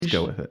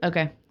go with it.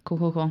 Okay.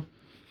 Cool. All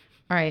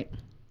right.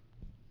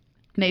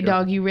 Nate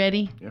Dogg, you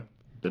ready? Yeah,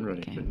 been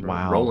ready. Okay. Been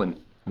Wow. rolling.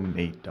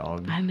 Nate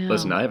Dogg. I know.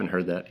 Listen, I haven't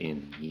heard that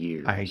in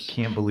years. I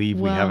can't believe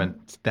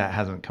that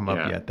hasn't come up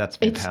Yeah. yet. That's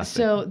It's fantastic.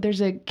 so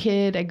there's a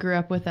kid I grew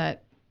up with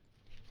at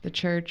the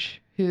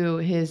church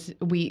who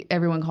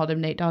everyone called him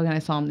Nate Dogg, and I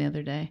saw him the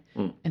other day,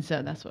 and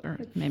so that's what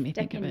made me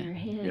think of in your it.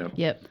 head. Yep.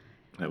 Yep.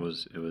 That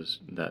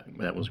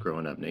was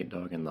growing up. Nate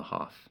Dogg and the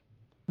Hoff.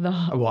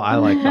 Well, I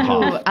like the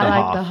Hoff. I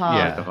like the Hoff.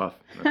 Yeah. The Hoff.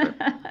 Okay.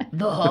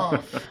 The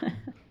Hoff.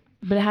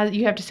 But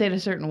you have to say it a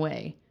certain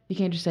way. You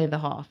can't just say the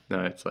Hoff.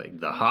 No, it's like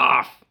the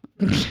Hoff.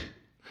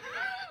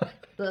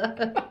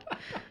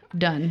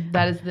 Done.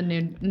 That is the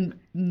new.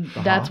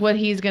 That's Hoff? what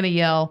he's gonna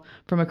yell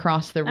from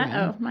across the room.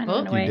 Uh-oh, mine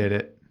went You away. did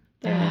it.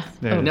 There it is.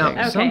 There it is. Now, Okay.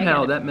 I somehow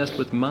got it. that messed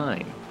with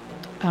mine,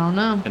 I don't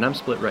know. and I'm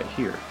split right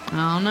here.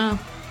 I don't know.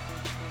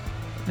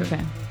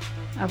 Okay.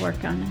 I'll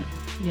work on it.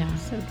 Yeah.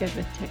 So good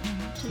with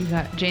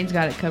technology. Jane's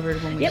got it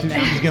covered when we Yep. sit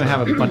down. She's going to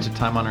have a bunch of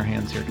time on her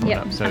hands here coming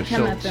Yep, up. So I'll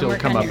come up and she'll work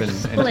come on up your and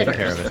take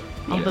care of it. splitters.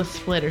 All the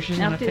splitters. She's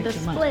Now gonna do fix the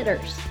them up.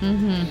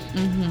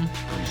 splitters.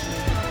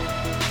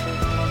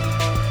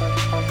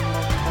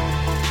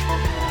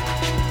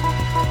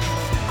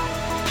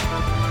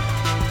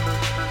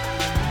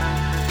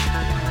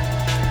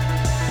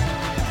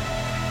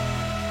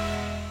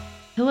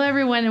 Hello,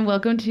 everyone, and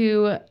welcome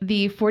to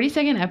the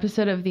 42nd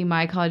episode of the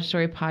My College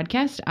Story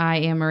podcast. I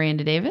am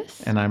Miranda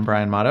Davis, And I'm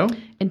Brian Motto.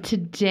 and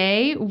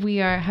today we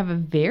have a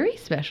very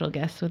special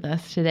guest with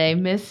us today,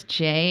 Miss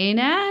Jane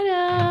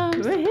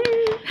Adams.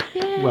 Woohoo.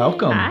 Yay.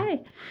 Welcome. Hi.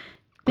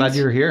 Glad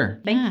you're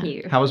here. Thank Yeah.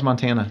 you. How was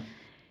Montana?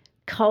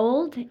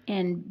 Cold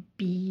and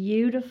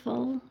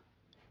beautiful.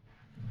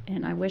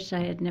 And I wish I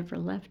had never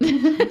left.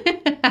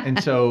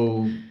 And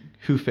so,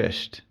 who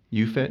fished?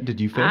 Did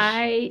you fish?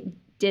 I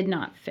did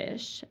not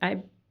fish.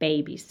 I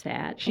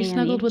babysat. She Annie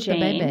snuggled with Jane,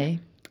 the baby.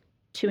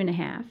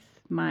 2.5.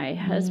 My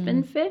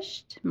husband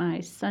fished, my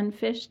son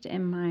fished,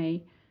 and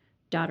my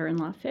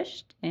daughter-in-law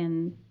fished,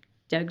 and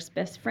Doug's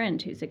best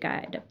friend, who's a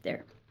guide up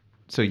there.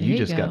 So There you you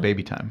just go. got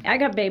baby time, I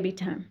got baby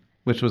time.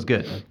 which was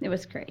good. It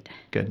was great.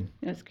 Good.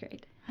 It was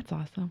great. That's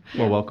awesome.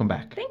 Well, welcome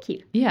back. Thank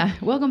you. Yeah,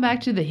 welcome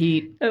back to the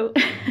heat. Oh,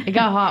 It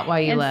got hot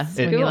while you And left.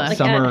 It When you cool. left. It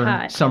got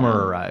hot. Summer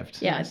arrived.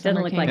 yeah, Yeah, it doesn't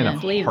summer look came like in.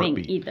 it's leaving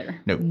Heartbeat.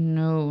 either.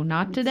 No,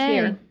 not today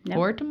here. Nope.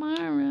 or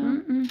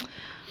tomorrow.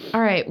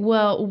 All right.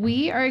 Well,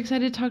 we are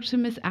excited to talk to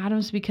Miss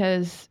Adams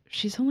because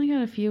she's only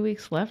got a few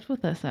weeks left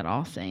with us at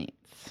All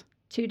Saints.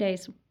 2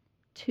 days,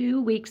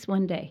 2 weeks,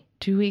 1 day.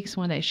 2 weeks,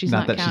 1 day. She's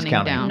Not not, that she's counting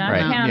counting, down. Not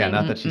right? counting. Yeah,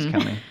 not that she's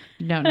counting.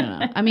 No.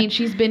 I mean,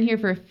 she's been here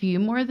for a few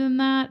more than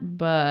that,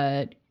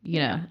 but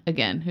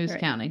again, who's Right.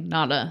 counting?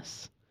 Not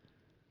us.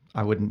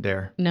 I wouldn't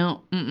dare.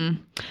 No.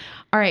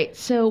 All right.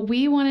 So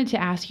we wanted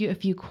to ask you a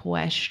few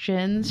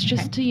questions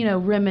just to,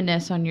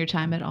 reminisce on your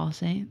time at All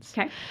Saints.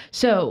 Okay.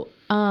 So,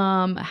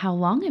 how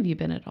long have you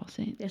been at All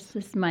Saints? This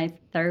is my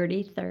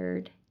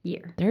 33rd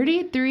year.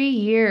 33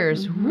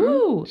 years.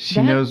 Woo!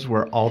 She knows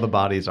where all the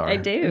bodies are. I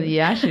do.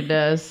 Yeah, she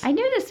does. I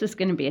knew this was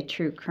going to be a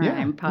true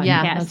crime podcast.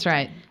 Yeah, that's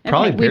right.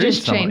 Probably Okay. We buried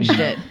just some of- changed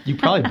it. You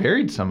probably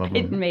buried some of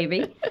them.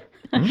 Maybe.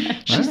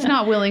 She's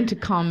not willing to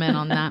comment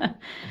on that.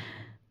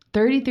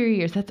 33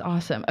 years. That's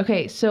awesome.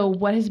 Okay, so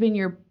what has been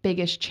your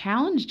biggest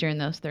challenge during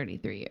those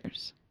 33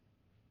 years?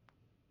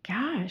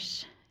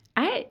 Gosh,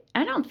 I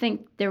don't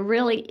think there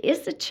really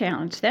is a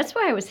challenge. That's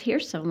why I was here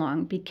so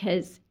long,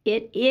 because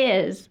it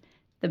is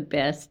the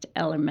best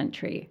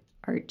elementary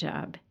art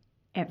job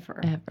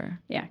ever. Ever.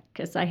 Yeah,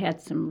 because I had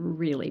some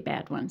really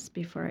bad ones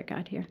before I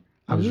got here.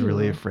 I was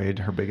really Ooh. afraid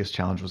her biggest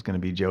challenge was going to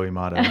be Joey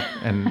Motto,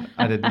 and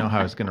I didn't know how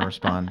I was going to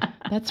respond.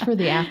 That's for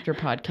the after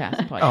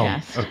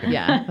podcast. okay.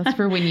 Yeah, that's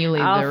for when you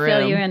leave I'll the room.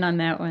 fill you in on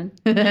that one.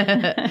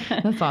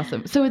 That's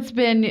awesome. So it's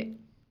been,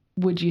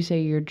 would you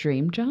say, your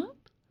dream job?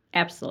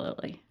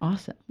 Absolutely.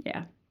 Awesome.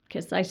 Yeah,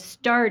 because I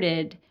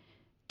started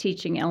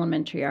teaching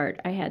elementary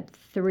art. I had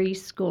 3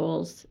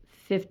 schools,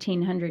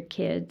 1,500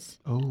 kids.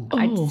 Oh,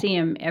 I'd see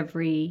them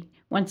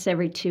once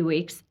every 2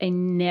 weeks. I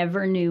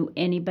never knew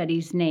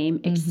anybody's name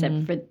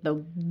except for the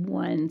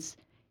ones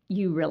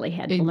you really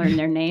had to learn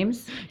their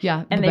names.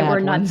 Yeah, And the they bad were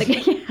not ones.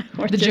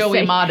 the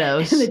Joey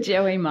Mottos. The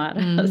Joey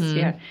Mottos,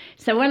 yeah.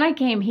 So when I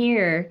came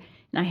here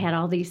and I had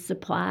all these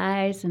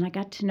supplies and I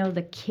got to know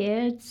the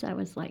kids, I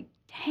was like,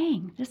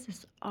 dang, this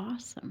is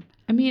awesome.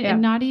 I mean, Yeah.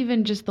 and not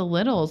even just the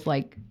littles.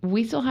 Like,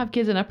 we still have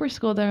kids in upper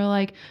school that are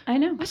like, I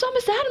know. I saw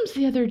Miss Adams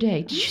the other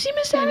day. Did you see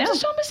Miss I Adams? I know.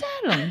 saw Miss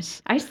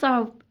Adams. I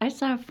saw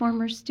a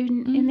former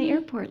student in the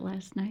airport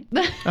last night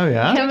oh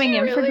yeah? coming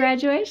in for really?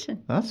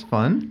 graduation. That's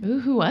fun. Ooh,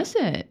 who was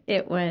it?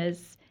 It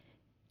was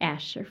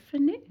Asher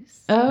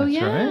Fanous. Oh, That's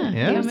yeah. right,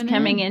 yeah. He was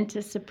coming in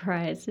to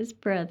surprise his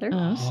brother.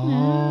 Oh, snap.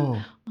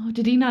 Oh, Oh,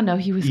 did he not know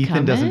he was Ethan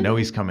coming? doesn't know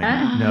he's coming.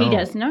 Uh, no, He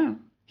does know.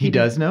 He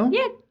does know?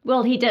 Yeah,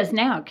 well, he does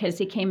now because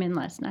he came in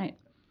last night.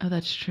 Oh,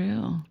 that's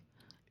true.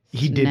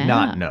 He did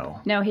not Snap. know.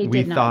 No, he we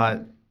did not.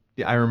 thought.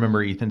 Yeah, I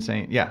remember Ethan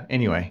saying. Yeah.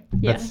 Anyway,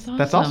 Yeah.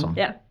 that's awesome.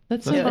 Yeah,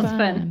 That's That's so it was fun.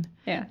 fun.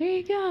 Yeah, There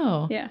you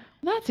go. yeah.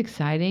 Well, that's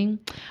exciting.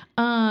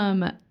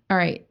 All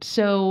right.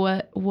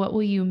 So, what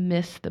will you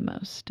miss the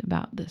most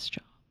about this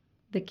job?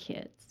 The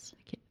kids.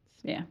 The kids.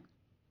 Yeah.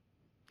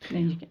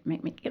 Then you can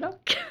make me get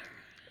up.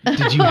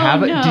 Did you Oh,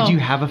 have no. Did you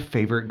have a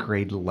favorite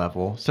grade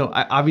level? So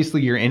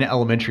obviously you're in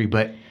elementary,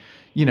 but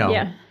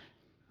Yeah.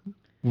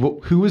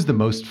 who was the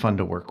most fun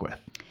to work with?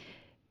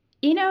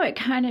 It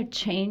kind of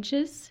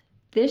changes.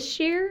 This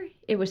year,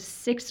 it was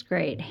 6th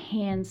grade,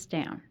 hands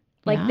down.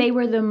 Like Yeah? they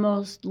were the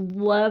most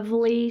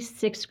lovely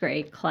 6th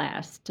grade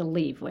class to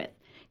leave with.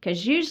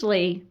 Because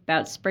usually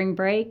about spring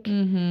break,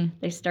 Mm-hmm.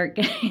 they start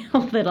getting a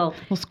little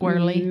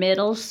squirrely.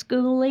 middle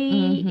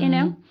schooly,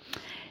 Mhm.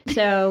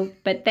 So,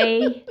 but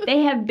they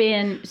have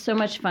been so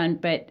much fun.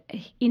 But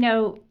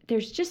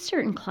there's just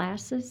certain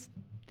classes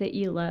that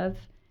you love,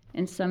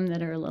 and some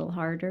that are a little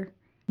harder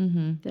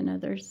Mm-hmm. than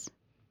others.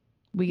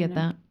 We get know.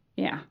 that.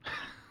 Yeah,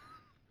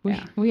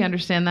 We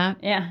understand that.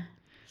 yeah.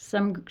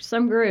 Some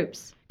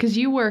groups. Because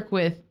you work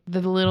with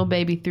the little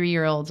baby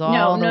 3-year-olds all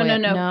No, the way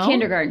no. up.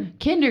 Kindergarten.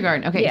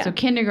 Kindergarten. Okay, Yeah. so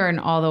kindergarten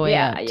all the way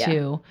Yeah, up yeah.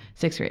 to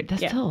 6th grade.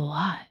 That's Yeah. still a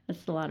lot.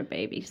 That's a lot of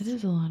babies. It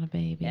is a lot of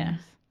babies. Yeah.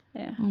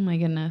 Yeah. Oh my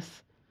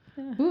goodness.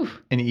 Yeah.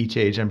 Oof. And each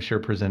age, I'm sure,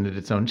 presented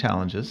its own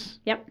challenges.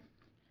 Yep.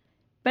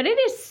 But it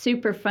is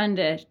super fun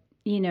to,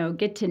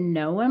 get to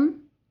know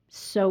them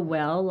so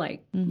well,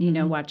 like,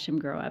 Mhm. watch them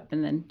grow up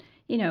and then,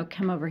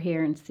 come over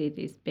here and see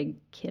these big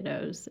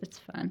kiddos. It's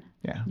fun.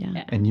 Yeah. Yeah.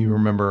 Yeah. And you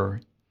remember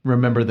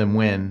them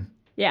when.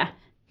 Yeah.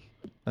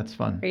 That's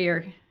fun. Or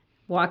you're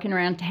walking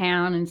around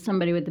town and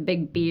somebody with a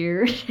big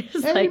beard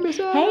is Hey, like, Miss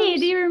hey, Oz."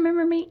 do you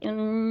remember me?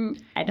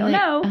 I don't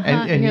Like, know.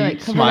 And You're you like,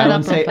 cover smile that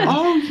and up real say, fast.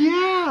 "Oh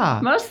yeah."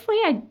 Mostly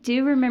I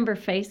do remember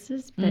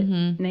faces, but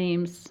Mhm.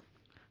 names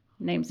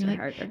You're are like,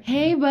 harder.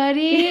 hey,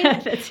 buddy. Yeah,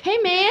 that's Hey,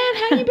 man.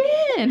 How you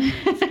been?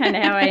 That's kind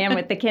of how I am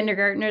with the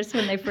kindergartners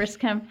when they first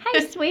come.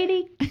 Hi,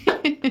 sweetie.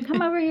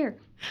 Come over here.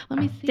 Let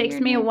me see. Takes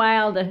your me a name.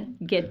 while to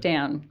get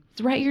down.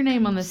 Let's write your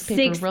name on this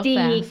paper 60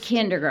 real fast.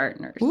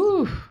 kindergartners.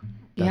 Ooh.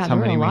 Yeah, That's there how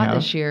were many a we lot have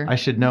this year. I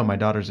should know. My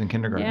daughter's in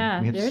kindergarten. Yeah,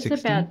 we have there's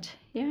 16. about,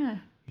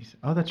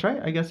 Oh, that's right.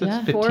 I guess it's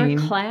Yeah. 15.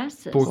 4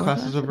 classes. Four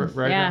classes over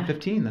right Yeah. around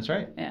 15. That's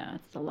right. Yeah,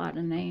 it's a lot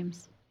of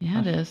names. Yeah,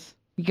 it is.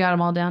 You got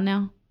them all down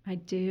now? I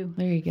do.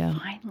 There you go.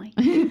 Finally.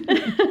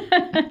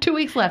 2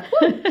 weeks left.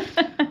 Woo!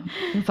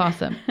 That's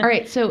awesome. All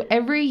right. So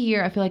every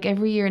year, I feel like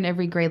every year in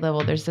every grade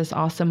level, there's this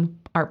awesome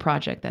art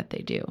project that they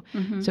do.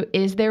 Mhm. So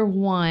is there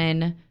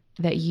one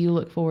that you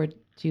look forward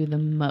to the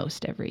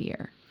most every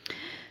year?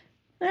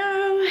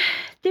 Oh,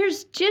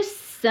 there's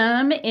just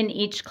some in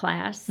each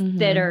class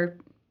that are,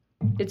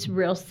 it's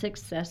real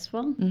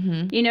successful.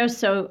 Mm-hmm.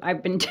 So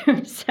I've been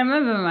doing, some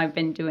of them I've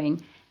been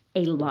doing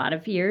a lot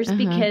of years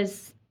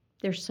because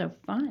they're so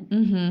fun.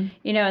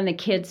 Mm-hmm. And the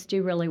kids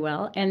do really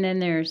well. And then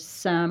there's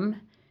some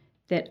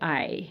that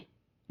I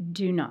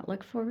do not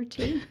look forward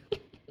to.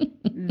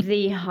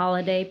 The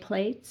holiday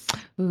plates.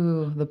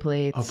 Ooh, the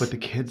plates. Oh, but the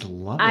kids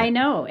love it. I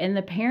know, and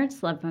the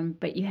parents love them,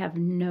 but you have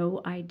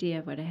no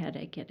idea what a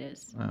headache it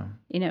is.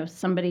 Oh.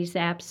 Somebody's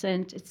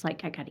absent. It's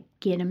like, I got to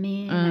get them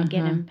in. I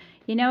get them,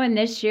 and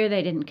this year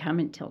they didn't come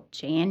until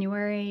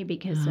January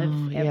because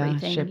of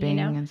everything. Shipping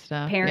and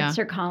stuff. Parents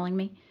are calling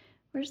me.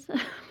 Where's the, I'm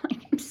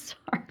like, I'm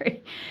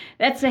sorry.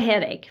 That's a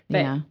headache.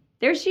 But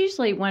there's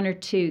usually 1 or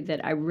 2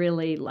 that I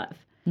really love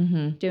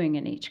doing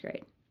in each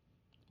grade.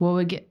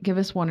 Well, give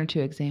us 1 or 2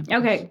 examples.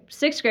 Okay,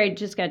 6th grade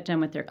just got done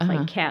with their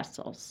clay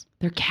castles.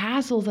 They're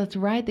castles. That's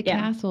right. The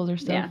castles are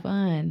so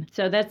fun.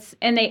 So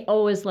and they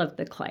always love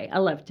the clay. I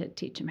love to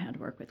teach them how to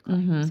work with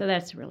clay. So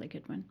that's a really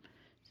good one.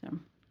 So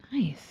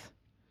Nice.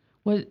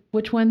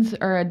 Which ones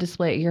are a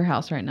display at your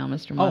house right now,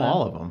 Mr. Oh, Motto?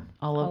 all of them.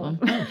 All of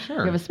them. Oh, sure.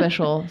 You have a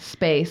special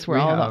space where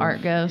We all the have-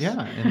 art goes.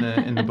 Yeah,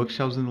 in the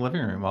bookshelves in the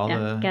living room. All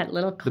the got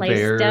little the clay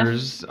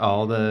bears, stuff.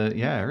 all the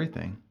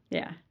everything.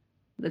 Yeah.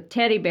 The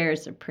teddy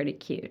bears are pretty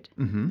cute.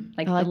 Mm-hmm.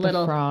 I like the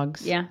little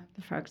frogs. Yeah,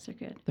 the frogs are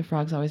good. The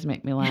frogs always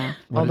make me laugh.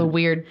 What All the is-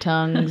 weird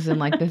tongues and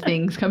like the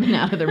things coming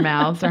out of their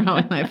mouths are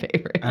always my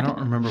favorite. I don't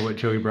remember what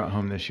Joey brought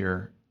home this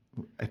year.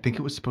 I think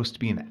it was supposed to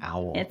be an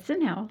owl. It's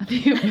an owl. I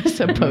think it was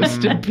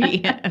supposed to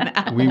be an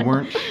owl. We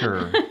weren't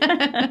sure.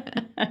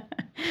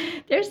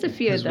 There's a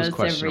few His was of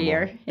those every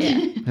year.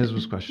 questionable. Yeah. His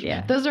was questionable.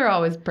 Yeah. Those are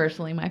always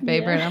personally my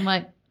favorite. Yeah. I'm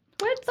like,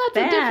 What's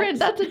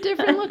that's a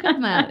different look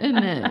on that,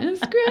 isn't it?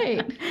 It's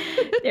great.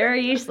 There are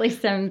usually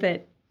some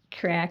that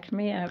crack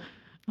me up.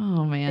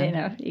 Oh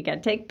man. You got to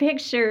take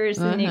pictures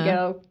and you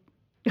go,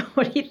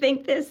 what do you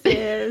think this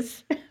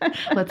is?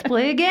 Let's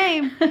play a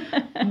game.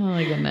 Oh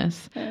my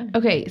goodness.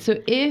 Okay, so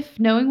if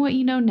knowing what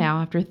you know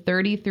now after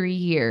 33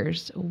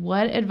 years,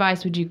 what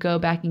advice would you go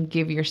back and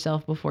give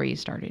yourself before you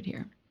started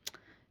here?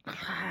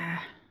 I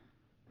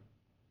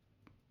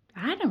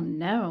don't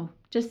know.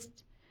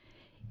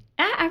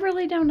 I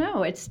really don't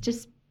know. It's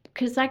just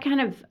because I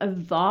kind of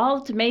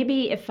evolved.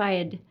 Maybe if I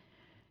had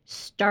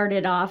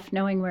started off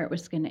knowing where it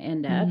was going to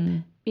end up,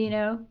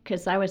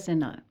 because I was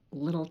in a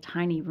little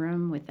tiny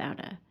room without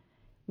a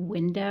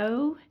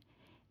window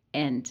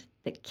and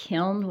the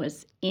kiln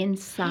was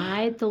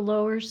inside the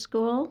lower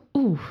school.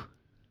 Ooh,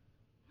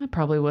 that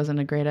probably wasn't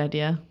a great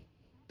idea.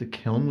 The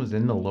kiln was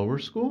in the lower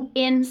school?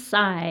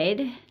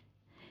 Inside.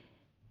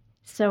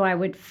 So I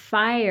would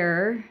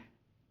fire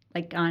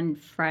like on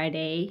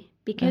Friday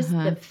because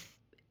Uh-huh. it's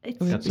It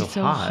would That's be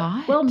so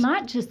hot. well,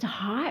 not just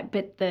hot,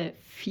 but the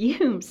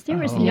fumes. There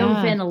was Oh. no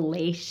Yeah.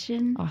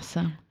 ventilation.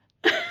 Awesome.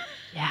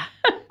 Yeah.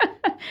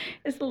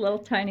 It's a little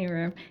tiny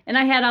room. And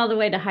I had all the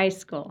way to high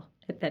school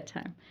at that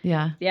time.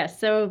 Yeah. Yeah,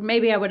 so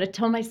maybe I would have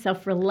told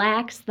myself,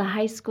 relax, the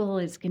high school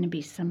is going to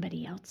be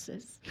somebody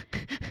else's.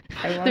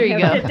 I won't There you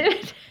have go. to do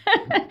it.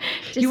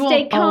 Just You stay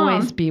won't calm.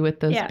 always be with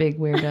those Yeah. big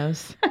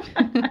weirdos.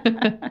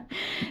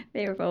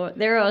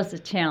 They're always a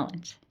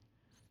challenge.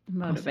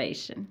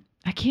 Motivation.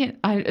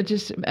 I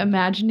just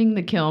imagining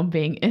the kiln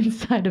being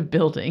inside a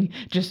building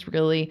just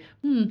really,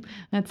 wasn't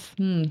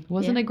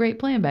Yeah. a great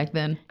plan back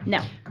then.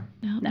 No,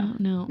 No.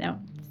 no.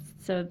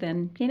 So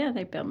then,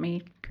 they built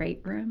me a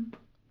great room,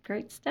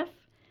 great stuff.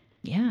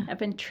 Yeah. I've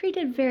been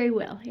treated very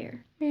well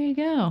here. There you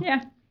go.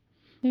 Yeah.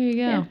 There you go.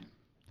 Yeah.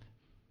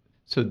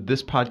 So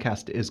this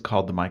podcast is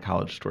called the My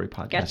College Story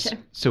Podcast. Gotcha.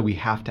 So we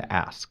have to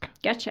ask.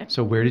 Gotcha.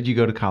 So where did you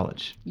go to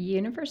college?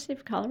 University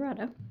of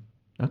Colorado.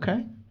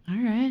 Okay. All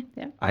right.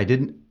 I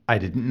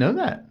didn't know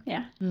that.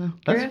 Yeah. Oh,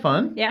 That's Grew up-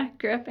 fun. Yeah,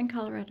 grew up in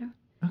Colorado.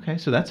 Okay,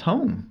 so that's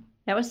home.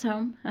 That was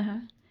home.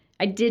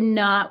 I did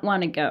not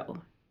want to go.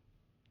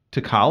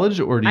 To college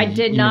or to I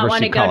did not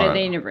want University to of go to Colorado?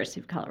 the University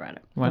of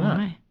Colorado Why not?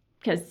 why?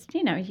 because,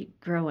 you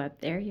grow up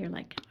there. You're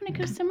like, I want to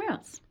go somewhere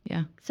else.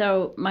 Yeah.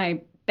 So my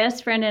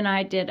best friend and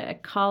I did a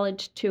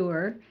college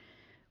tour,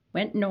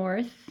 went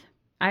north.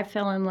 I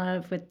fell in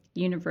love with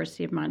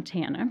University of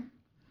Montana.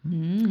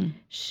 Mm.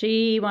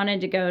 She wanted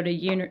to go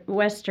to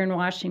Western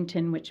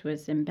Washington, which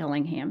was in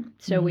Bellingham.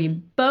 So we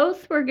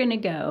both were going to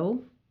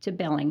go to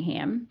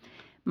Bellingham.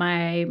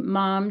 My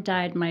mom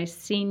died my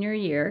senior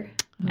year.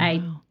 Oh, I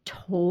wow.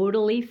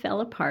 totally fell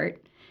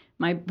apart.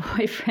 My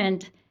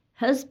boyfriend,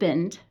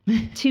 husband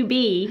to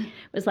be,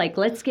 was like,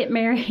 let's get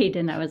married.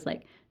 And I was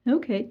like,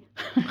 okay.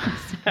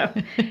 So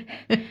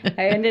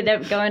I ended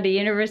up going to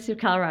University of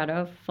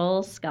Colorado,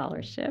 full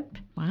scholarship.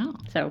 Wow.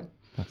 So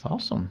That's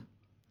awesome.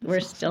 we're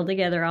still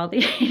together all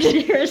these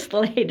years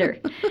later,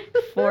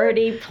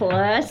 40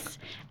 plus.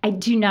 I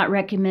do not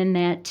recommend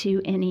that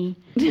to any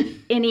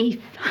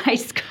high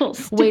school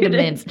students. Wait a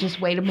minute. Just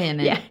wait a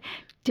minute. Yeah,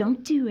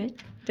 don't do it.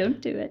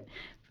 Don't do it.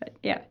 But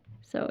yeah,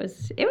 so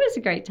it was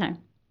a great time.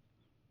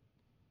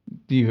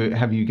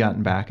 Have you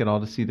gotten back at all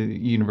to see the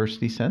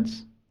university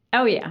since?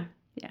 Oh yeah.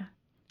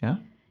 Yeah?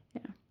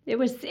 It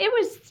was.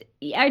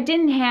 I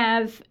didn't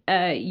have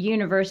a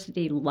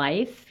university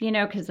life,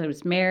 because I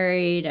was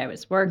married, I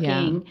was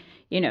working,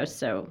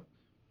 so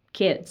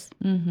kids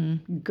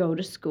Mm-hmm. go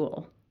to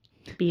school,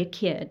 be a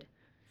kid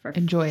for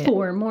Enjoy it.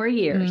 4 more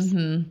years.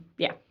 Mm-hmm.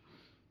 Yeah.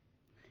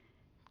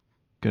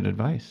 Good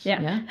advice.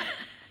 Yeah. Yeah.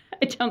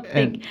 I don't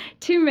think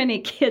too many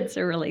kids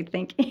are really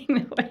thinking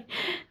that way.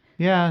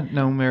 Yeah,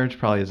 no, marriage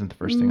probably isn't the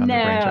first thing on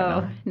their brains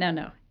right now.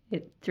 No.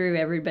 It threw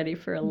everybody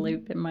for a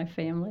loop in my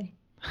family.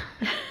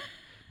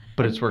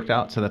 But it's worked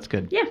out, so that's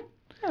good. Yeah.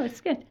 Oh, it's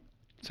good.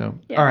 So,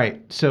 Yeah. all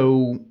right.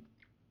 So,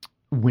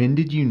 when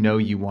did you know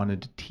you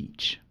wanted to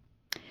teach?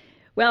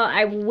 Well,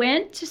 I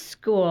went to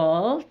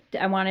school.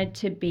 I wanted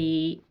to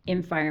be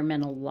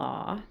environmental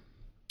law.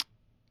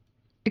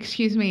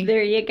 Excuse me.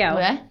 There you go.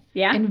 What?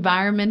 Yeah.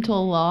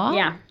 Environmental law?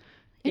 Yeah.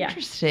 Yeah.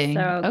 Interesting.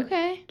 So-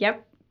 Okay.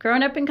 Yep.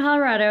 Growing up in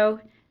Colorado,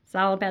 it's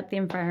all about the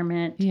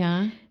environment.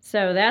 Yeah.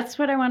 So that's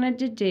what I wanted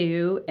to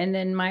do. And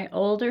then my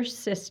older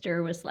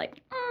sister was like,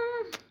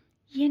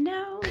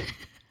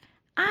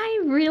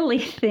 I really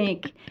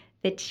think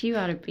that you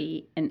ought to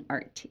be an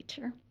art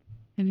teacher.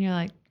 And you're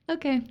like,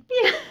 okay.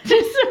 Yeah.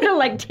 Just sort of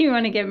like, do you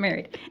want to get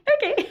married?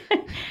 Okay.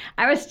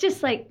 I was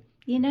just like,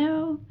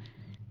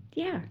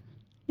 yeah.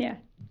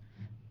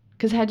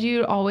 Because had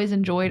you always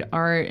enjoyed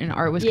art and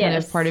art was kind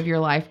of Yes. part of your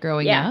life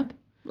growing Yeah. up?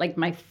 Like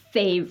my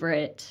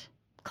favorite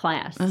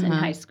class in Uh-huh.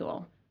 high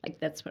school. Like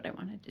that's what I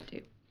wanted to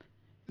do.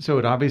 So,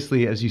 it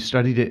obviously, as you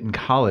studied it in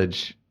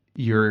college,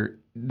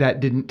 that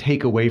didn't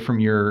take away from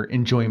your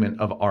enjoyment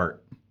of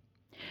art.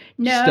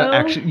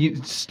 No.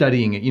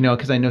 Studying it,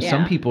 because I know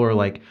some Yeah. people are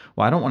like,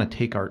 well, I don't want to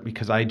take art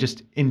because I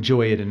just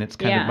enjoy it and it's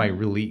kind Yeah. of my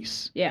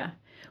release. Yeah.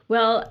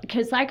 Well,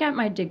 because I got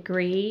my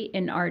degree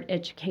in art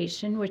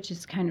education, which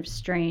is kind of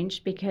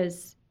strange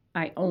because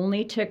I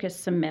only took a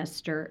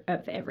semester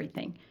of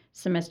everything.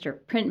 Semester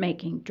of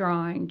printmaking,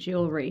 drawing,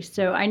 jewelry.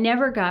 So I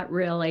never got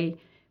really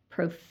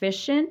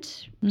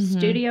proficient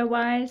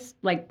studio-wise,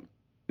 like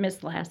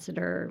Miss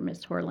Lassiter,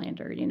 Miss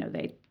Horlander,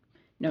 they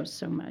know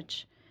so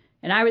much.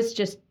 And I was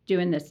just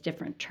doing this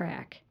different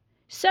track.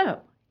 So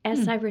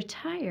as I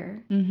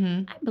retire,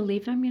 Mm-hmm. I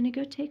believe I'm going to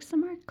go take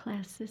some art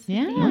classes. at the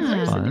Yeah.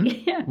 That's fun.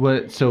 university. Yeah.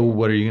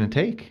 What are you going to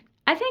take?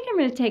 I think I'm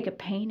going to take a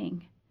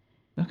painting.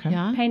 Okay.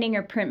 Yeah. Painting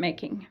or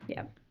printmaking.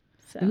 Yeah.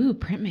 So, Ooh,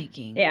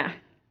 printmaking. yeah.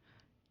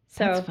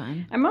 So That's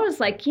fun. I'm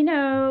always like,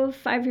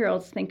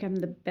 5-year-olds think I'm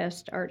the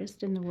best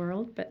artist in the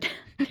world, but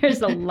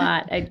there's a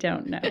lot I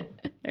don't know.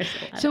 There's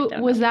a lot I So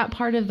don't was know. that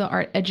part of the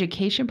art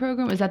education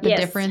program? Is that the Yes.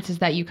 difference? Is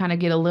that you kind of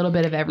get a little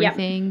bit of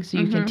everything, so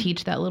you can Mhm.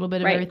 teach that little bit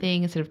of Right.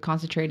 everything instead of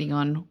concentrating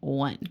on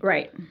one?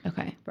 Right.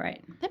 Okay,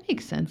 Right. that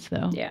makes sense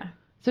though. Yeah.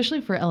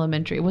 especially for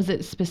elementary. Was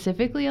it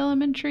specifically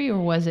elementary or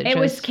was it It just...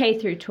 was K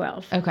through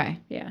 12. Okay.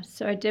 Yeah.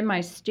 So I did my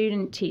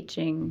student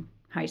teaching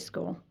high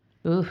school.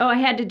 Oof. Oh, I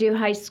had to do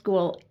high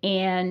school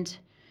and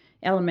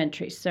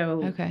elementary.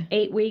 So Okay.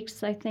 8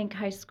 weeks, I think,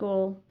 high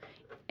school.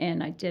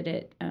 And I did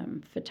it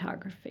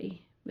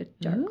photography with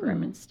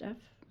darkroom and stuff.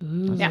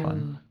 Ooh. That's Yeah.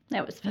 fun.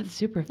 That was fun. That's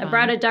super fun. I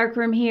brought a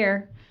darkroom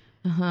here,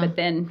 Uh-huh. but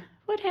then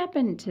what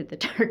happened to the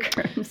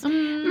darkrooms?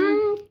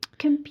 Mm.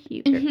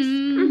 Computers.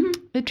 Mhm.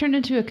 It turned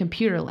into a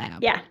computer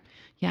lab. Yeah.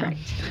 Yeah. Correct.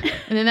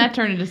 And then that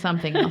turned into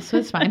something else, so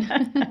it's fine.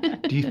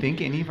 Do you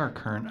think any of our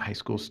current high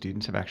school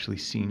students have actually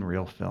seen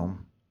real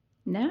film?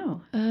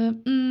 No.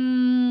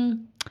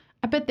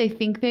 I bet they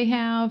think they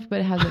have, but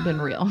it hasn't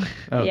been real.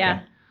 Okay.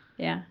 Yeah.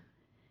 Yeah.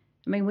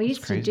 I mean, we That's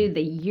used crazy. to do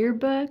the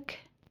yearbook.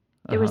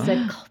 There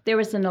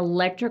was an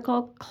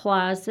electrical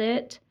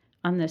closet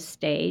on the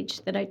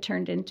stage that I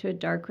turned into a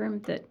darkroom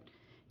that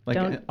Like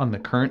Don't- on the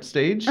current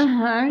stage?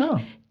 uh-huh.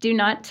 Oh. Do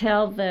not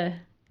tell the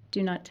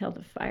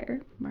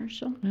fire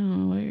marshal.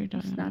 Oh, what you're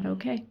doing. It's not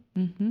okay.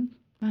 Mm-hmm.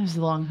 That was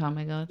a long time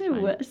ago. It's It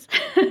fine. was.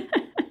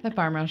 That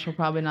fire marshal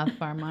probably not the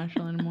fire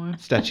marshal anymore.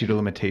 Statute of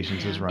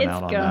limitations has run It's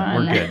out on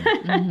gone. that. We're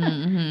good.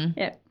 Mm-hmm.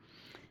 Yeah.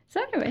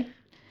 So anyway,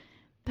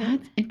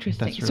 That's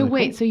interesting. That's So really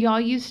wait, cool. so y'all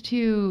used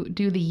to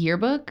do the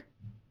yearbook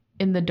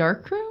in the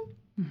dark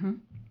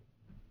room?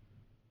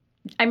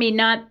 I mean,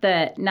 not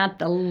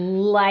the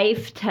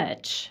life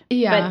touch,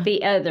 Yeah. but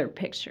the other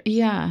pictures.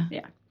 Yeah.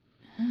 Yeah.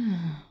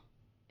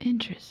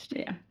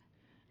 Interesting. Yeah.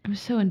 I'm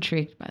so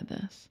intrigued by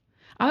this.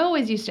 I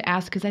always used to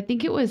ask because I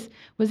think it was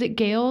it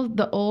Gale,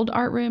 the old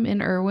art room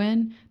in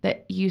Irwin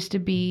that used to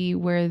be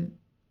where,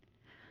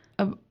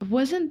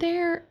 wasn't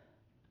there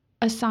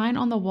a sign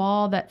on the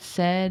wall that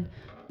said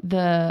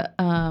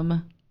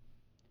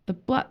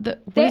what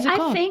is it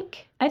called?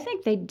 I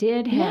think they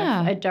did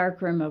have Yeah. a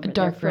dark room over A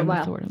dark there for room. a That's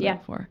while. the word I'm Yeah.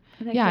 looking for.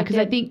 think Yeah,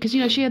 they because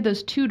did. she had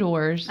those two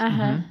doors,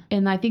 Uh-huh.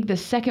 and I think the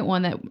second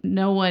one that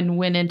no one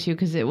went into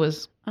because it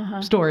was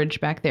Uh-huh. storage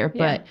back there.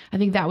 Yeah. But I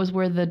think that was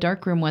where the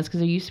dark room was because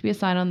there used to be a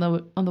sign on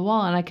the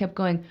wall, and I kept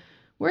going,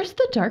 "Where's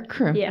the dark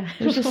room? Yeah.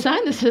 There's a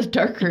sign that says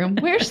dark room.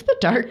 Where's the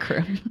dark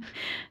room?"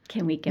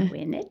 Can we go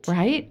in it?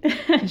 Right?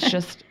 It's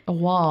just a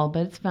wall,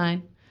 but it's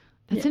fine.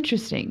 That's Yeah.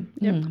 interesting.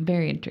 Yep. I'm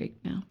very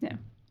intrigued now. Yeah.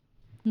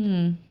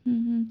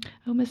 Mm-hmm.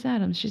 Oh, Miss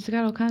Adams, she's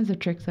got all kinds of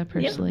tricks up her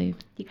Yep. sleeve.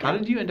 You How go.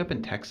 did you end up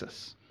in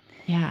Texas?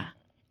 Yeah.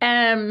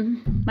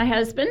 My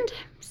husband.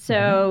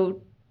 So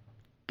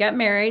got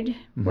married,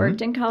 Mhm.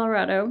 worked in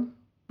Colorado,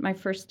 my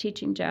first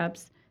teaching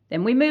jobs.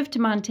 Then we moved to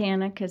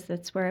Montana because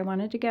that's where I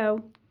wanted to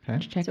go. Okay.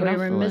 Check So it we off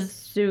were the in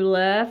list.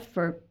 Missoula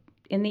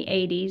in the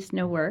 80s,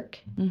 no work.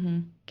 Mm-hmm.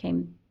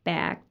 Came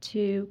back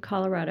to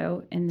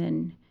Colorado, and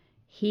then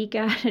he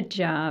got a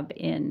job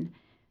in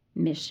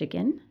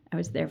Michigan. I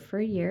was there for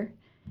a year.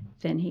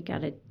 Then he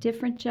got a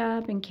different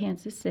job in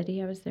Kansas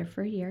City. I was there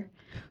for a year.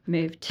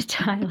 Moved to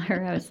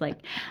Tyler. I was like,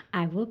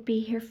 I will be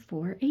here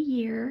for a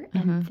year,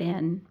 and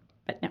then,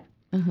 but no.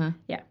 Uh-huh.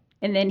 Yeah.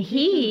 And then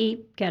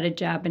he got a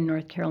job in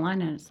North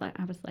Carolina. And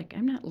I was like,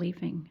 I'm not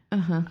leaving.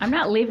 Uh-huh. I'm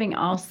not leaving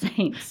All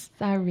Saints.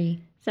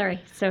 Sorry. Sorry.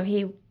 So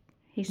he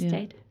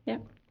stayed. Yeah.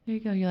 There you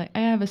go. You're like,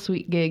 I have a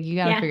sweet gig. You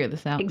got to Yeah, figure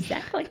this out.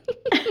 Exactly.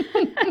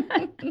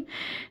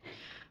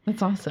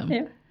 That's awesome.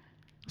 Yeah.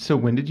 So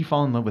when did you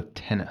fall in love with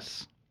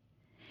tennis?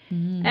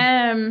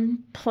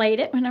 Played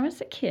it when I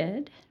was a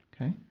kid,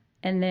 Okay.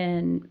 and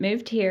then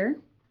moved here.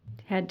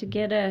 Had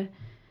to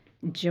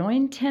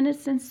join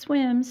tennis and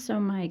swim so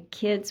my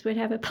kids would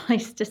have a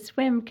place to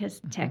swim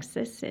because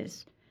Texas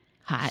is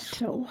Hot.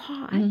 so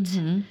hot.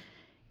 Mhm.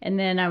 And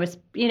then I was,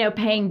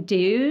 paying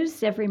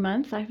dues every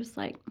month. I was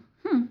like,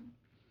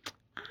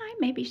 I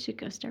maybe should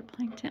go start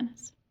playing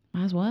tennis.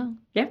 Might as well.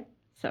 Yep.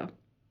 So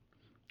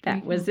There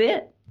that you was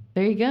it.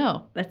 There you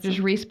go. That's Just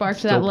it. re-sparked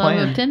Still that love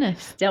playing. of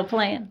tennis. Still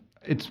playing.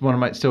 It's one of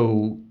my,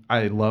 so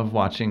I love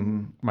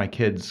watching my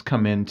kids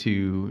come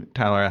into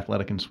Tyler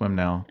Athletic and Swim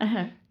now.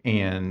 Uh-huh.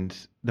 And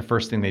the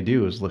first thing they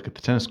do is look at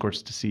the tennis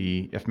courts to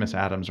see if Miss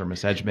Adams or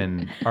Miss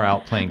Edgman are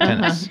out playing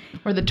tennis.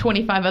 Or the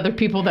 25 other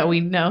people that we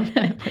know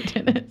that play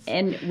tennis.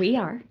 And we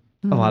are.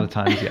 A lot of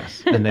times,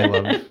 yes. And they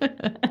love,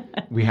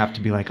 we have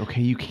to be like,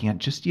 okay, you can't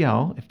just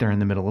yell. If they're in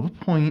the middle of a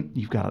point,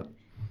 you've got to,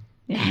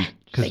 Yeah.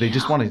 because they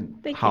just want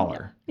They to can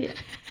holler. yell. Yeah,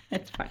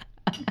 that's fine.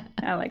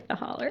 I like the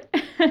holler.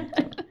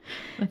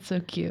 That's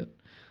so cute.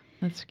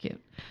 That's cute.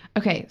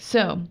 Okay,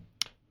 so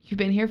you've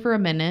been here for a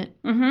minute,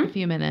 Mm-hmm. a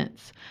few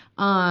minutes,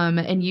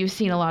 and you've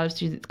seen a lot of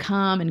students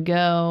come and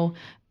go,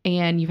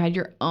 and you've had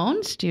your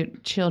own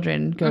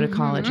children go to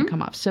college and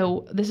come off.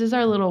 So this is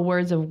our little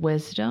words of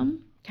wisdom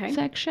Okay.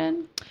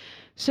 section.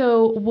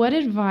 So what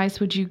advice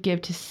would you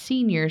give to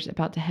seniors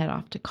about to head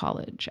off to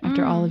college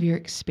after all of your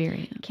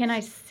experience? Can I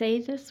say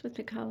this with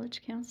the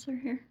college counselor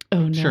here?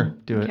 Oh, no. Sure,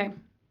 do it. Okay.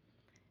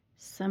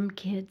 Some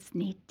kids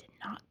need to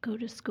not go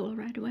to school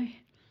right away.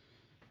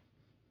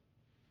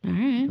 All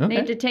right. Okay.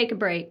 Need to take a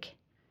break.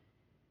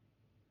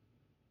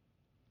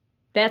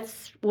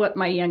 That's what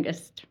my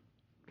youngest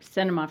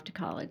sent him off to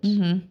college,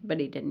 Mm-hmm. but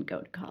he didn't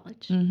go to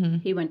college. Mm-hmm.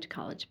 He went to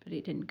college, but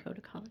he didn't go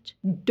to college.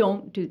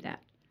 Don't do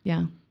that.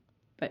 Yeah.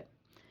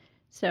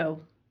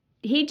 So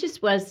he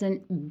just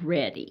wasn't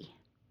ready,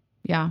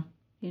 Yeah.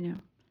 you know.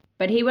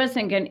 But he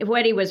wasn't going to,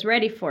 what he was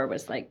ready for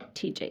was like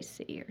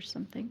TJC or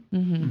something.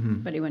 Mm-hmm. Mm-hmm.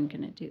 But he wasn't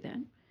going to do that.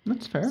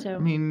 That's fair. So, I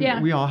mean, yeah.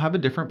 we all have a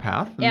different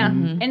path. Yeah.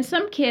 and- And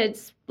some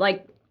kids,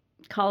 like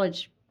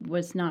college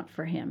was not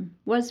for him,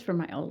 was for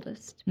my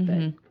oldest. But,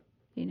 Mhm.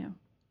 you know,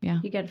 Yeah.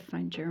 you got to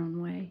find your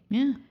own way.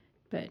 Yeah.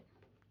 But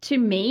to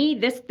me,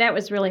 that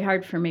was really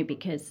hard for me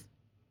because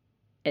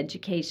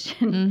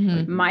education,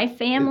 Mhm. my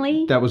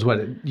family, That was what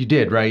you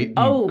did, right? You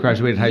Oh,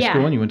 graduated high yeah.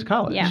 school and you went to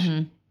college. Yeah.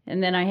 Mhm.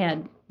 and then I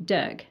had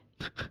Doug.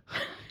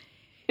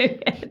 who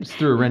had- Just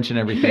threw a wrench in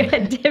who everything.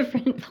 had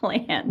different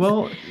plans.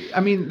 Well, I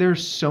mean,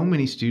 there's so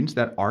many students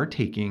that are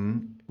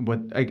taking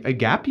a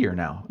gap year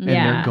now, and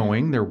Yeah.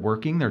 they're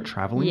working, they're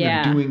traveling,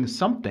 Yeah. they're doing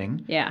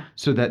something, yeah,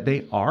 so that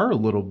they are a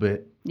little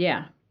bit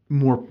yeah,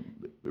 more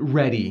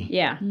ready.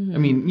 yeah, Mm-hmm. I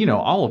mean, you know,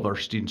 all of our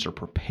students are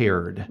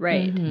prepared,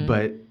 right. Mhm.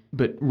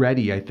 but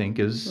ready, I think,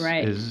 is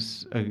Right.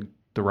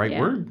 the right Yeah.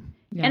 word.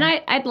 Yeah. And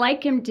I'd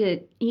like him to,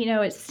 you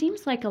know, it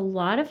seems like a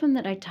lot of them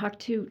that I talk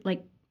to,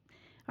 like,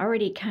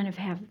 already kind of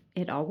have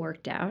it all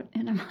worked out.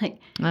 And I'm like,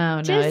 Oh, no,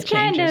 it just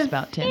kind changes of,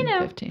 about 10, you know,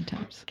 15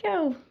 times.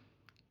 go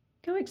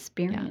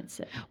experience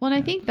it. Well, and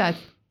I think that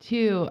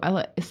too.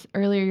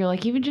 Earlier, you're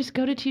like, even just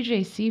go to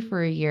TJC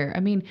for a year. I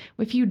mean,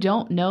 if you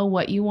don't know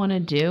what you want to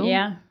do,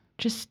 Yeah,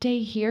 just stay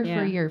here for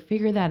Yeah. a year,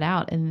 figure that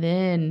out, and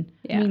then.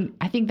 Yeah. I mean,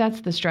 I think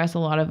that's the stress a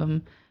lot of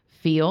them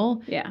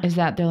feel yeah, is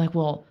that they're like,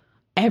 well,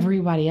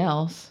 everybody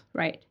else,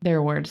 right,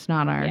 their words,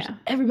 not ours. Yeah.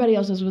 Everybody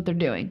else knows what they're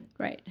doing.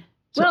 right.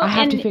 So I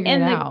have to and- figure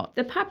and it the, out.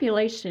 The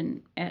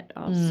population at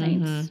All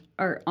Saints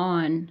are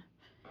on,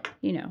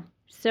 you know,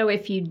 so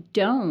if you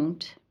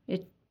don't,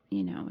 it,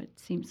 you know, it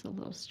seems a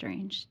little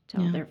strange to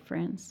all Yeah. their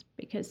friends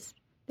because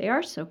they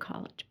are so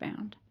college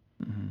bound,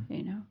 Mhm.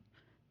 you know.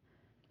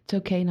 It's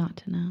okay not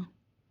to know.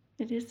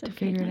 It is To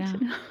okay figure it not out.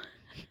 to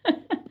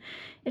know.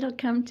 It'll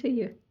come to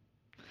you.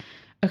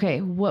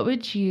 Okay, what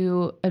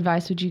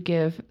advice would you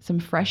give some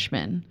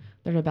freshmen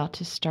that are about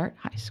to start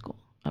high school,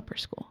 upper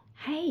school?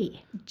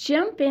 Hey,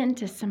 jump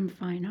into some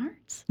fine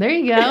arts. There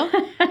you go.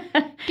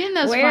 Get in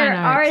those Where fine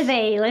arts. are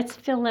they? Let's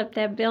fill up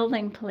that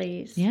building,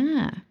 please.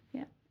 Yeah.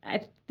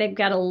 They've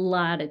got a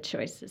lot of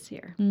choices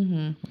here.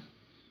 Mm-hmm.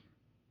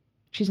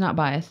 She's not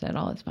biased at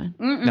all. It's fine.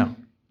 Mm-mm. No.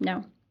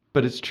 No.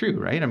 But it's true,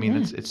 right? I mean,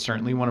 Yeah. it's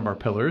certainly one of our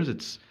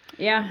pillars.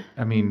 Yeah.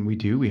 I mean,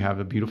 we have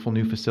a beautiful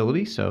new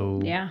facility,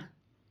 so Yeah.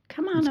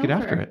 Come on Let's over. get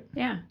after it.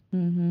 Yeah.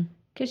 Mm-hmm.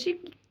 Because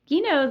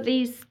you know,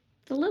 the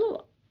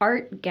little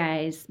art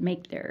guys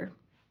make their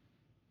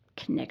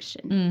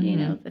connection. You Mhm.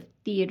 know, the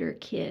theater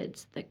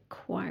kids, the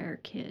choir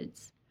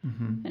kids.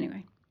 Mhm.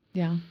 Anyway,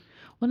 Yeah.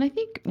 Well, and I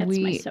think that's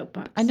my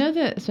soapbox. I know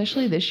that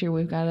especially this year,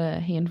 we've got a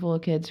handful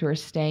of kids who are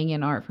staying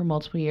in art for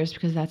multiple years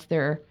because that's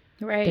their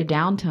Right.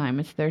 downtime.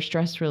 It's their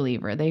stress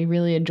reliever. They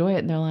really enjoy it.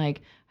 And they're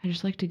like, I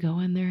just like to go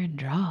in there and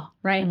draw.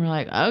 Right. And we're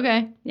like,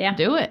 okay, Yeah.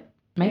 do it.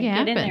 Make Yeah, it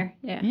happen. Get in there.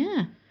 Yeah.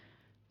 Yeah.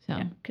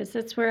 So, Because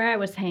that's where I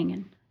was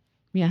hanging.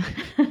 yeah.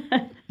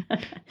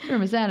 Where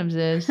Miss Adams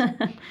is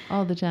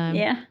all the time.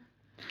 Yeah.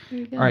 There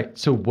you go. All right.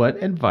 So,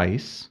 what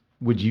advice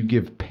would you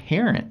give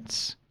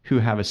parents who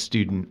have a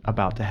student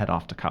about to head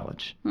off to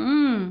college?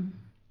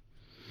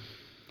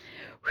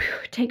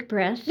 Take a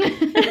breath.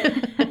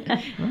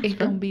 It's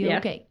going to be Yeah.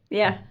 okay.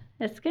 Yeah.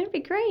 It's going to be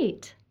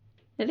great.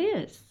 It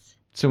is.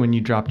 So, when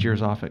you dropped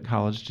yours off at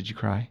college, did you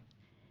cry?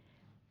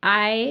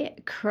 I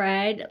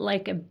cried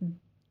like a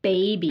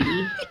baby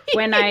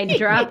when I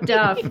dropped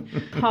off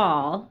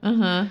Paul.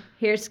 Uh-huh.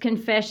 Here's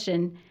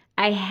confession.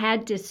 I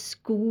had to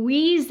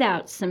squeeze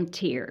out some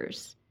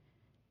tears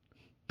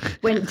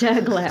when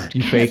Doug left.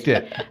 You faked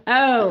it.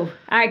 Oh,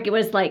 I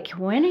was like,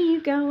 when are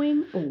you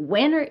going?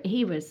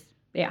 He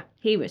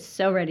was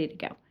so ready to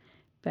go.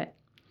 But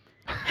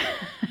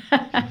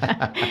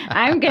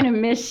I'm going to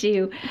miss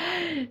you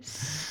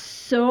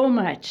so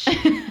much.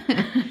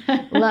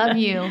 Love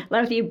you.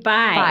 Love you. Bye.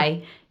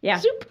 Bye. Yeah.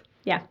 Soup.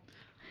 Yeah.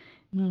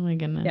 Oh my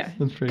goodness. Yeah.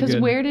 That's pretty Because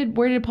good.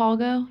 where did Paul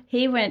go?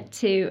 He went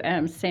to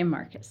San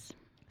Marcos,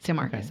 San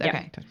Marcos. Okay.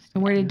 Okay. Yeah.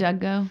 And where did Doug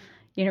go?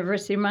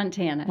 University of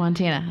Montana.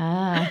 Montana.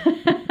 Ah.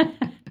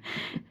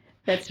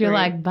 That's You're where-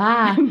 like,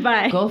 bye.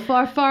 Bye. Go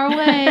far, far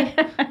away.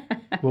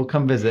 We'll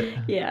come visit.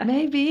 Yeah.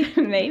 Maybe.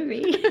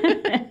 Maybe.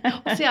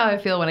 We'll see how I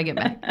feel when I get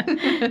back.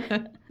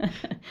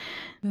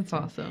 That's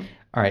awesome.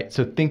 All right.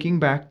 So, thinking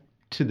back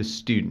to the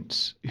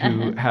students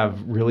who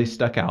have really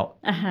stuck out,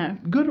 Uh-huh.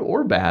 good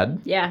or bad,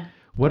 Yeah.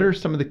 what are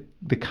some of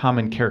the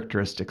common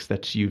characteristics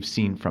that you've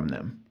seen from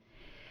them?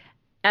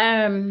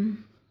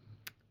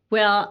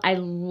 Well, I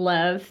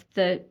love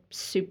the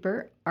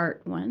super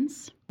art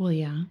ones. Well,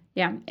 yeah.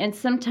 Yeah. And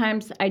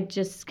sometimes I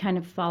just kind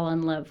of fall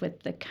in love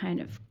with the kind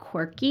of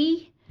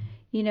quirky,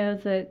 you know,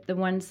 the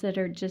ones that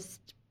are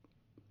just,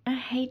 I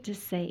hate to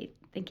say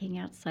thinking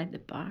outside the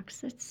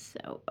box. It's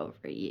so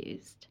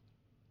overused.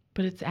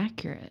 But it's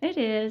accurate. It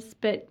is,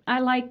 but I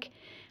like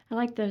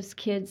those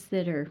kids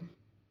that are,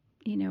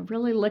 you know,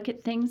 really look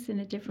at things in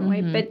a different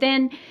way. Mhm. But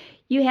then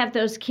you have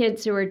those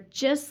kids who are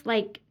just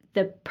like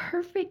the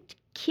perfect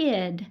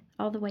kid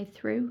all the way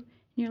through,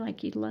 You're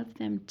like, you love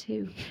them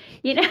too,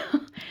 you know?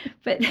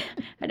 But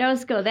I'd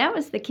always go, that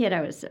was the kid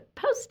I was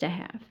supposed to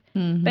have.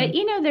 Mhm. But,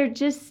 you know, they're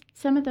just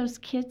some of those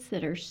kids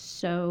that are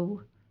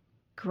so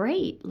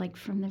great, like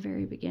from the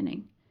very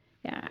beginning.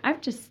 Yeah,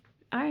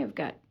 I have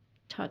got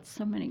taught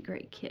so many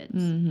great kids.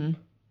 Mhm.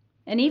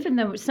 And even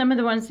though some of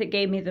the ones that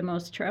gave me the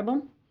most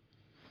trouble,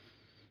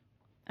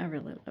 I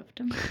really loved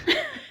them.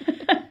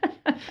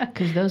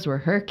 Because those were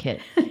her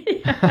kids.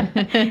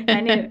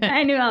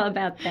 I knew all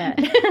about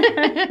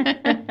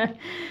that.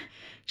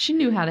 She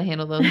knew how to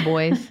handle those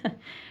boys.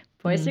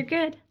 Boys are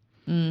good.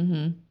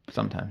 Mm-hmm.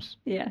 Sometimes.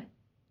 Yeah.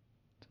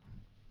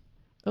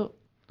 Oh,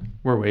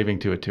 We're waving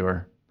to a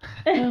tour.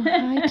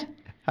 hi,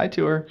 Hi,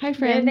 tour. hi, There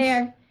friends. they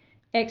are.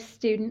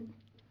 Ex-student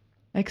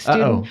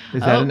Ex-student. Uh-oh.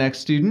 Is that Oh. an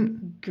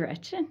ex-student?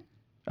 Gretchen.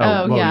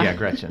 Oh, well, yeah. yeah,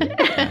 Gretchen.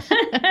 Yes.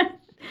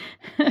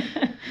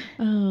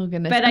 Oh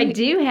goodness. But I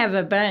do have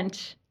a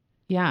bunch.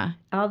 Yeah.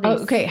 All these.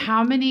 Oh, okay.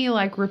 How many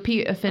like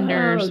repeat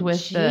offenders Oh,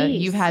 with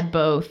geez. you've had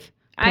both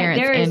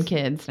parents there and is-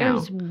 kids There now?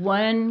 was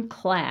one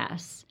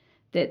class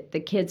that the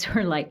kids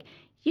were like,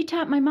 "You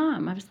taught my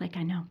mom." I was like,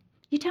 "I know."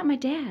 "You taught my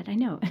dad." "I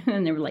know."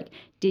 And they were like,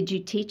 "Did you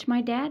teach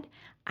my dad?"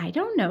 "I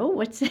don't know.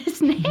 What's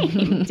his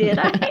name?" "Did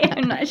I?"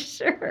 I'm not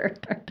sure.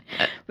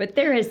 But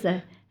there is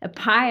a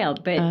pile.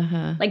 But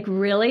Uh-huh. like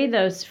really,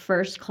 those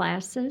first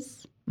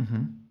classes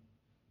hmm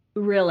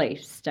really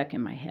stuck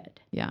in my head.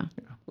 Yeah.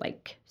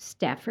 Like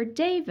Stafford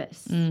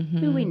Davis, who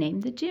Mhm. we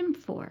named the gym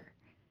for.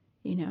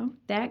 You know,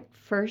 that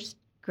first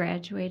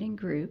graduating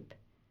group,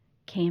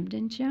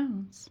 Camden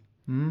Jones.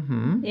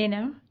 hmm You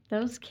know,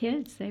 those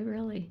kids, they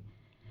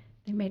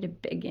made a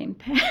big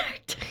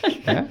impact.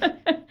 Yeah.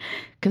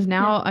 Because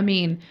now, I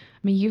mean,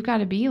 you've got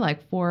to be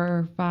like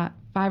 5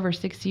 or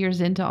 6 years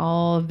into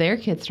all of their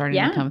kids starting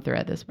Yeah. to come through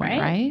at this point,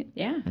 Right. right?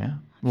 Yeah. Yeah.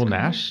 Well,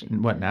 Nash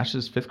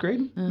is 5th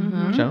grade?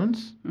 Uh-huh.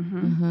 Jones?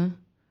 Mm-hmm.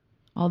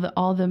 Uh-huh.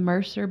 All the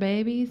Mercer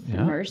babies,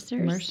 Yeah.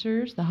 Mercers.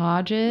 Mercers, the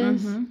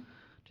Hodges, Mhm.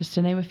 just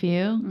to name a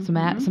few. Some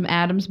Mhm. some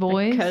Adams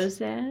boys. The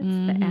Cozads,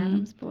 Mhm. the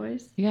Adams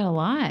boys. You got a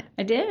lot.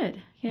 I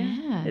did. Yeah.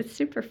 Yeah. It's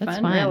super That's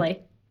fun, fun. really.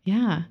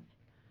 Yeah.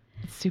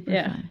 It's super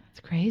Yeah. fun. It's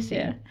crazy.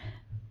 Yeah.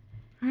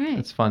 All right.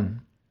 It's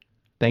fun.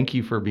 Thank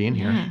you for being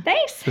here. Yeah.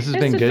 Thanks. This has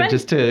This been was good fun.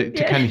 just to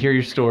Yeah. kind of hear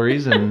your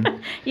stories and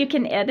You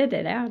can edit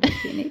it out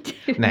if you need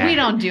to. Nah. We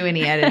don't do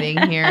any editing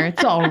here.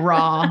 It's all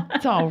raw.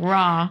 It's all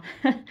raw.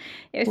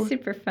 It was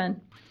super fun.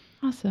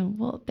 Awesome.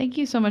 Well, thank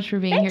you so much for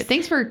being here.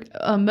 Thanks. Thanks for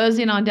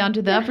moseying on down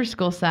to the upper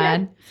school Yeah,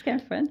 side. it's kind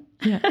of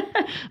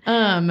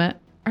fun.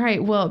 All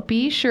right. Well,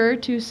 be sure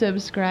to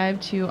subscribe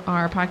to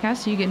our podcast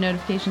so you get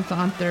notifications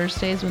on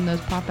Thursdays when those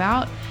pop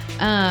out.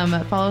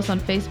 Follow us on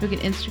Facebook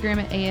and Instagram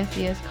at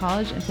ASES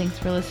College. And thanks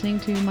for listening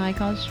to My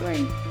College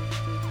Story.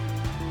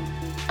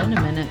 In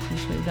a minute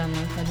since we've done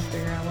this, I had to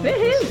figure out what we're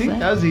Woohoo. supposed to say.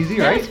 that was easy,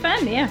 That right? was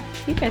fun, yeah.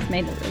 You guys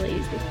made it really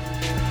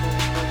easy.